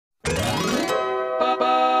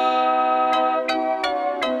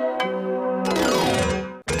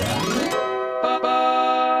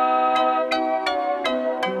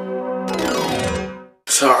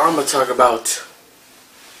talk about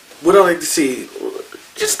what I like to see.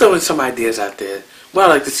 Just throwing some ideas out there. What I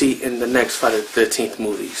like to see in the next Friday the 13th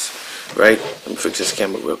movies. Right? Let me fix this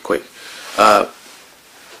camera real quick. I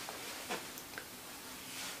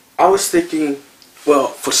was thinking, well,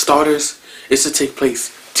 for starters, it's to take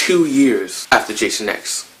place 2 years after Jason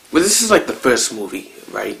X. Well, this is like the first movie,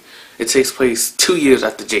 right? It takes place 2 years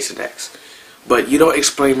after Jason X. But you don't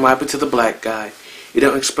explain what happened to the black guy. You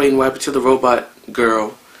don't explain what happened to the robot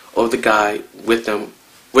girl or the guy with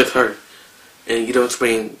her. And you don't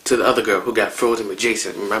explain to the other girl who got frozen with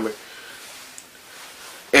Jason, remember?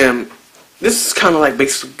 And this is kind of like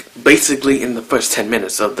basically in the first 10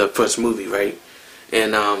 minutes of the first movie, right?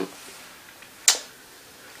 And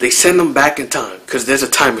they send them back in time because there's a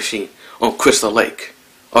time machine on Crystal Lake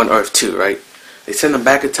on Earth 2, right? They send them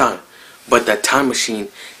back in time, but that time machine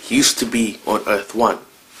used to be on Earth 1.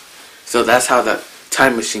 So that's how the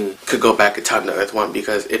time machine could go back in time to Earth 1,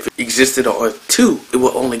 because if it existed on Earth 2, it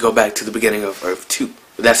will only go back to the beginning of Earth 2.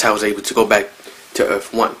 But that's how it was able to go back to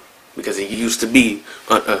Earth 1, because it used to be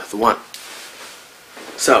on Earth 1.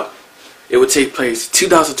 So, it would take place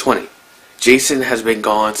 2020. Jason has been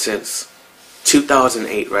gone since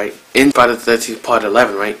 2008, right? In Friday the 13th Part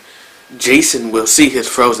 11, right? Jason will see his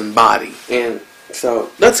frozen body. And so,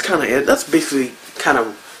 that's kind of it. That's basically kind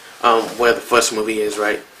of where the first movie is,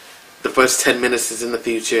 right? The first 10 minutes is in the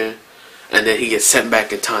future, and then he gets sent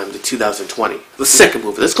back in time to 2020. The second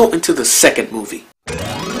movie. Let's go into the second movie.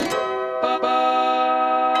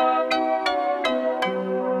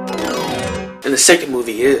 And the second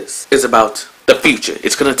movie is about the future.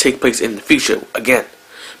 It's going to take place in the future again.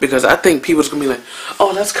 Because I think people's going to be like,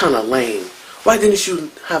 oh, that's kind of lame. Why didn't you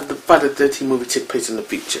have the Friday the 13th movie take place in the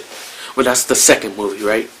future? Well, that's the second movie,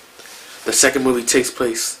 right? The second movie takes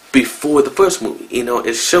place before the first movie. You know,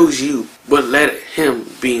 it shows you what led him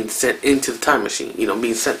being sent into the time machine. You know,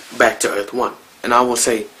 being sent back to Earth 1. And I will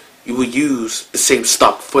say, you will use the same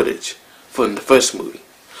stock footage from the first movie.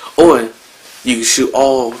 Or, you can shoot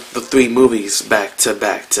all the 3 movies back to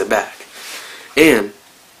back to back. And,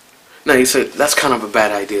 now you say, that's kind of a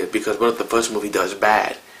bad idea, because what if the first movie does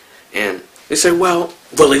bad? And they say, well,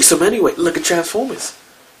 release them anyway. Look at Transformers.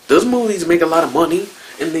 Those movies make a lot of money,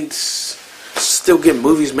 and they still get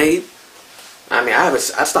movies made. I mean, I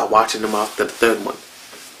stopped watching them after the third one.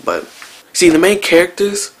 But, see, the main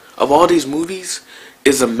characters of all these movies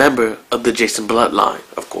is a member of the Jason bloodline,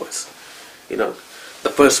 of course. You know, the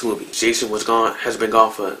first movie, Jason has been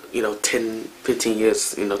gone for, 10, 15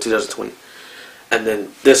 years, 2020. And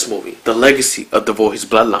then this movie, the legacy of the Voorhees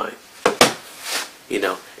bloodline.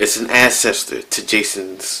 It's an ancestor to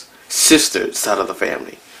Jason's sister's side of the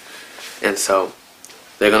family. And so,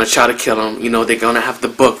 they're going to try to kill him. They're going to have the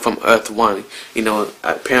book from Earth 1.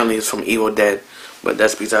 Apparently it's from Evil Dead. But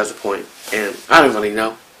that's besides the point. And I don't really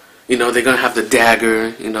know. They're going to have the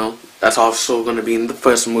dagger. That's also going to be in the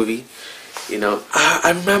first movie.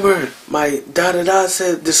 I remember my dad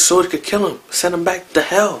said this sword could kill him. Send him back to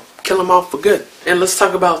hell. Kill him off for good. And let's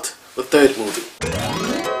talk about the third movie.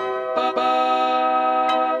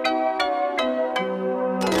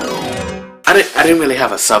 I didn't really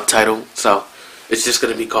have a subtitle, so it's just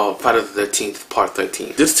going to be called Friday the 13th Part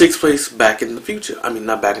 13. This takes place back in the future. I mean,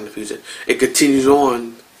 not back in the future. It continues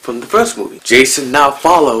on from the first movie. Jason now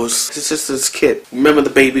follows his sister's kid. Remember the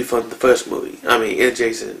baby from the first movie? I mean,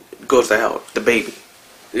 Jason goes to hell. The baby.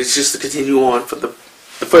 It's just to continue on from the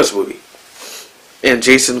first movie. And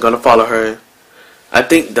Jason's going to follow her. I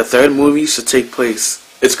think the third movie should take place.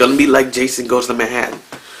 It's going to be like Jason Goes to Manhattan.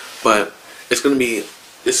 But it's going to be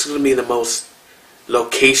the most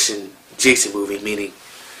location Jason movie, meaning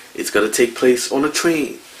it's going to take place on a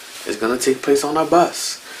train. It's going to take place on a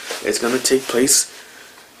bus. It's going to take place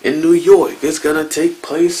in New York. It's going to take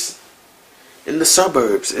place in the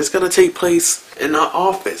suburbs. It's going to take place in our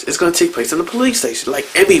office. It's going to take place in the police station. Like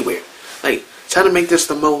everywhere. Like trying to make this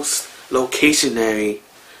the most locationary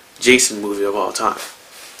Jason movie of all time.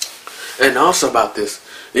 And also about this,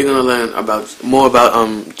 you're going to learn more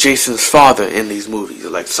about Jason's father in these movies,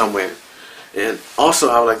 like somewhere. And also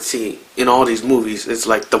I would like to see in all these movies, it's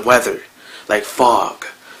like the weather, like fog,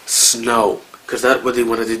 snow, because that's what they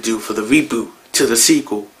wanted to do for the reboot to the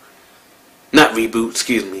sequel. Not reboot,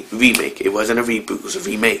 excuse me, remake. It wasn't a reboot, it was a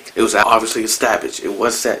remake. It was obviously established, it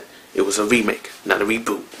was set. It was a remake, not a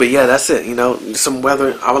reboot. But yeah, that's it, some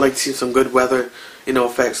weather. I would like to see some good weather,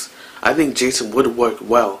 effects. I think Jason would work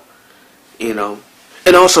well,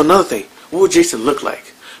 And also another thing, what would Jason look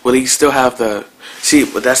like? Will he still have the... See,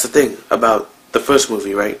 but that's the thing about the first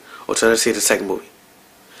movie, right? Or try to say the second movie.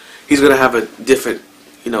 He's going to have a different,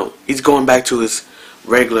 he's going back to his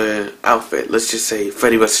regular outfit. Let's just say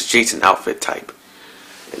Freddy vs. Jason outfit type.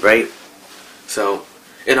 right? So,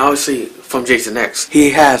 and obviously from Jason X,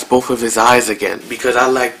 he has both of his eyes again, because I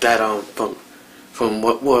like that from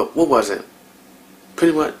what was it?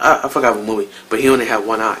 Pretty much, I forgot what movie, but he only had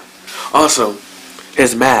one eye. Also,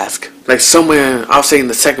 his mask, like somewhere, I'll say in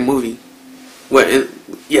the second movie,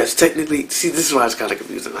 yes, technically, see, this is why it's kind of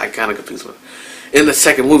confusing. I kind of confused myself. In the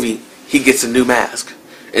second movie, he gets a new mask,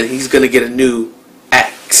 and he's gonna get a new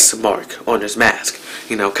X mark on his mask.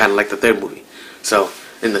 You know, kind of like the third movie. So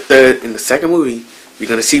in the second movie, you're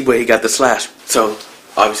gonna see where he got the slash. So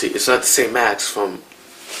obviously, it's not the same mask from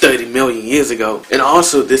 30 million years ago. And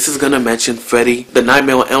also, this is gonna mention Freddy, the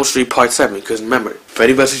Nightmare on Elm Street Part 7, because remember,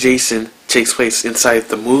 Freddy vs. Jason takes place inside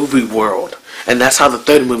the movie world, and that's how the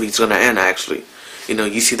third movie is gonna end. Actually, you know,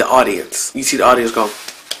 you see the audience going,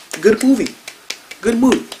 "Good movie, good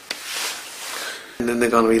movie," and then they're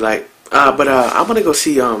gonna be like, I'm gonna go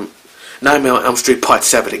see Nightmare on Elm Street Part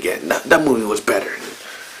 7 again. That movie was better.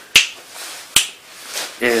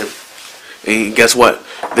 And guess what?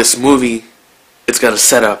 This movie, it's gonna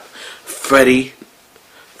set up Freddy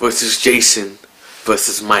versus Jason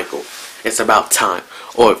versus Michael. It's about time.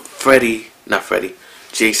 Or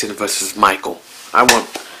Jason versus Michael. I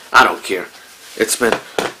don't care. It's been,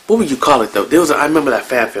 what would you call it though? I remember that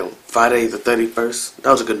fan film, Friday the 31st.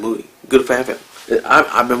 That was a good movie. Good fan film.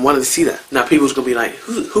 I've been wanting to see that. Now people's gonna be like,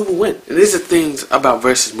 who will win? And these are things about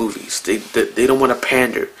versus movies. They don't want to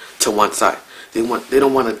pander to one side. They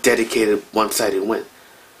don't want a dedicated one-sided win.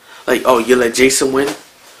 Like, oh, you let Jason win,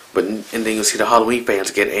 and then you'll see the Halloween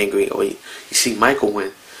fans get angry, or you see Michael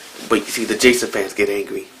win, but you see the Jason fans get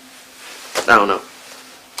angry. I don't know.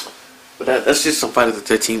 But that's just some Friday the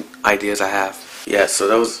 13th ideas I have. Yeah, so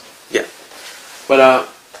that was, yeah. But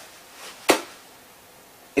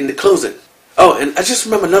in the closing. Oh, and I just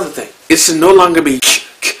remember another thing. It should no longer be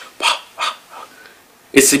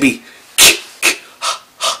it should be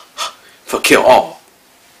for kill all.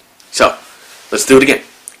 So, let's do it again.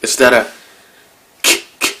 Instead of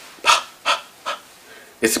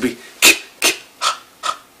it should be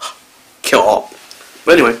kill all.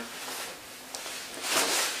 But anyway,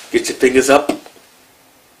 get your fingers up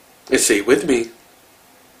and say with me.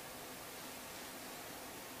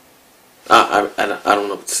 I don't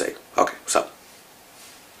know what to say. Okay, so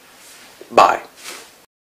bye.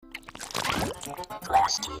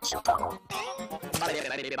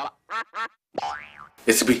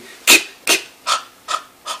 It should be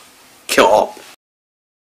kill all.